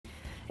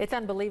It's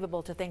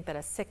unbelievable to think that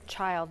a sick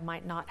child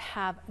might not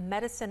have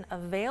medicine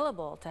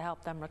available to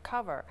help them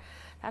recover.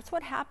 That's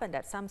what happened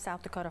at some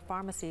South Dakota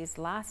pharmacies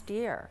last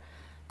year.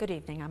 Good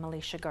evening, I'm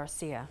Alicia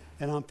Garcia.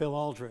 And I'm Phil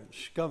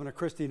Aldridge. Governor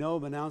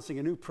Noem announcing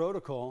a new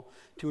protocol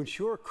to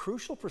ensure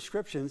crucial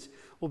prescriptions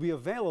will be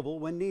available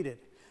when needed.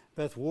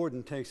 Beth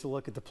Warden takes a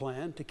look at the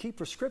plan to keep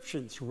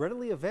prescriptions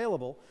readily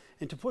available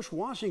and to push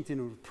Washington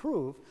to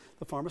improve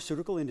the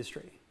pharmaceutical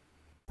industry.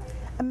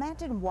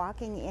 Imagine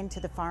walking into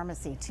the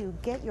pharmacy to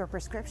get your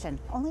prescription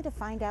only to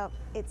find out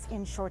it's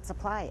in short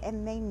supply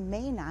and they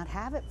may not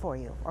have it for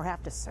you or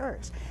have to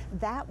search.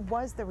 That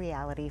was the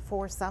reality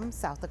for some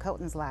South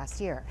Dakotans last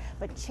year,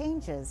 but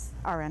changes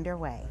are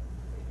underway.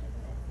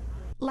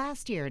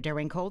 Last year,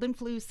 during cold and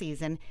flu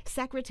season,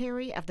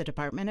 Secretary of the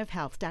Department of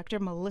Health, Dr.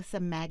 Melissa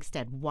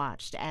Magstead,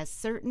 watched as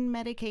certain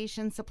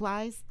medication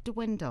supplies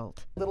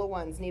dwindled. Little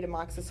ones need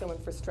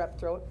amoxicillin for strep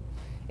throat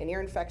and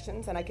ear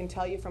infections, and I can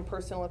tell you from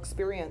personal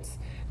experience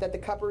that the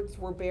cupboards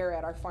were bare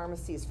at our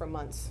pharmacies for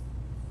months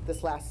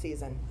this last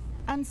season.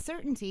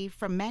 Uncertainty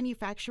from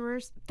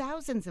manufacturers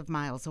thousands of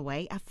miles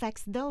away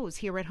affects those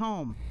here at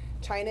home.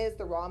 China is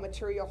the raw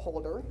material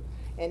holder,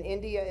 and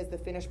India is the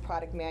finished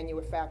product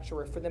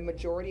manufacturer for the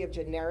majority of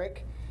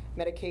generic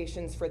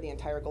medications for the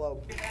entire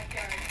globe.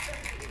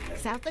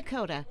 South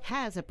Dakota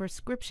has a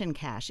prescription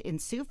cache in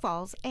Sioux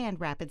Falls and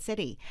Rapid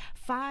City.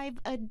 5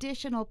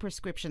 additional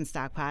prescription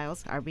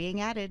stockpiles are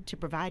being added to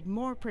provide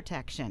more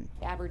protection.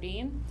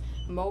 Aberdeen,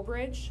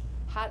 Mobridge,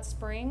 Hot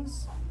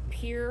Springs,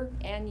 Pierre,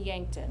 and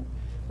Yankton.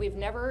 We've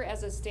never,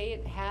 as a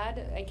state,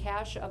 had a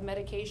cache of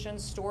medications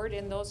stored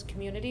in those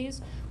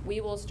communities.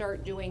 We will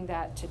start doing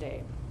that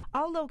today.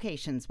 All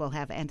locations will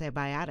have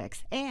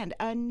antibiotics and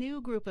a new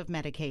group of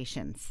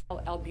medications.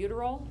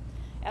 Albuterol,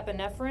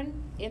 epinephrine,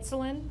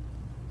 insulin,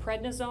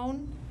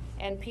 prednisone,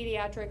 and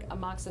pediatric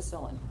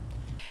amoxicillin.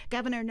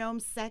 Governor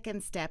Noem's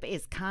second step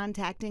is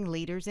contacting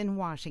leaders in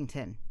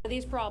Washington.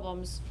 These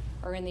problems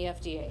are in the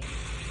FDA.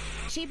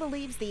 She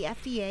believes the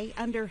FDA,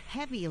 under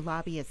heavy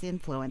lobbyist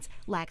influence,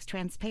 lacks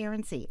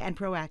transparency and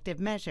proactive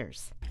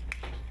measures.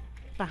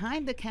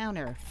 Behind the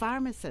counter,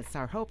 pharmacists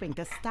are hoping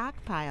the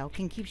stockpile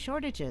can keep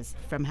shortages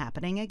from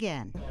happening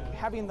again.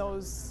 Having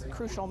those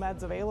crucial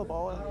meds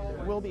available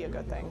will be a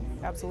good thing,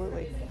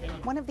 absolutely.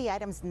 One of the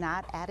items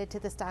not added to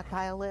the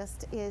stockpile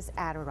list is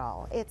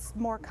Adderall. It's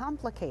more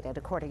complicated,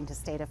 according to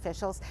state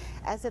officials,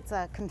 as it's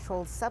a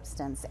controlled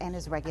substance and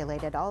is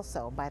regulated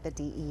also by the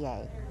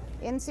DEA.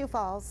 In Sioux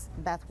Falls,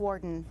 Beth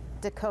Warden,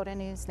 Dakota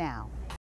News Now.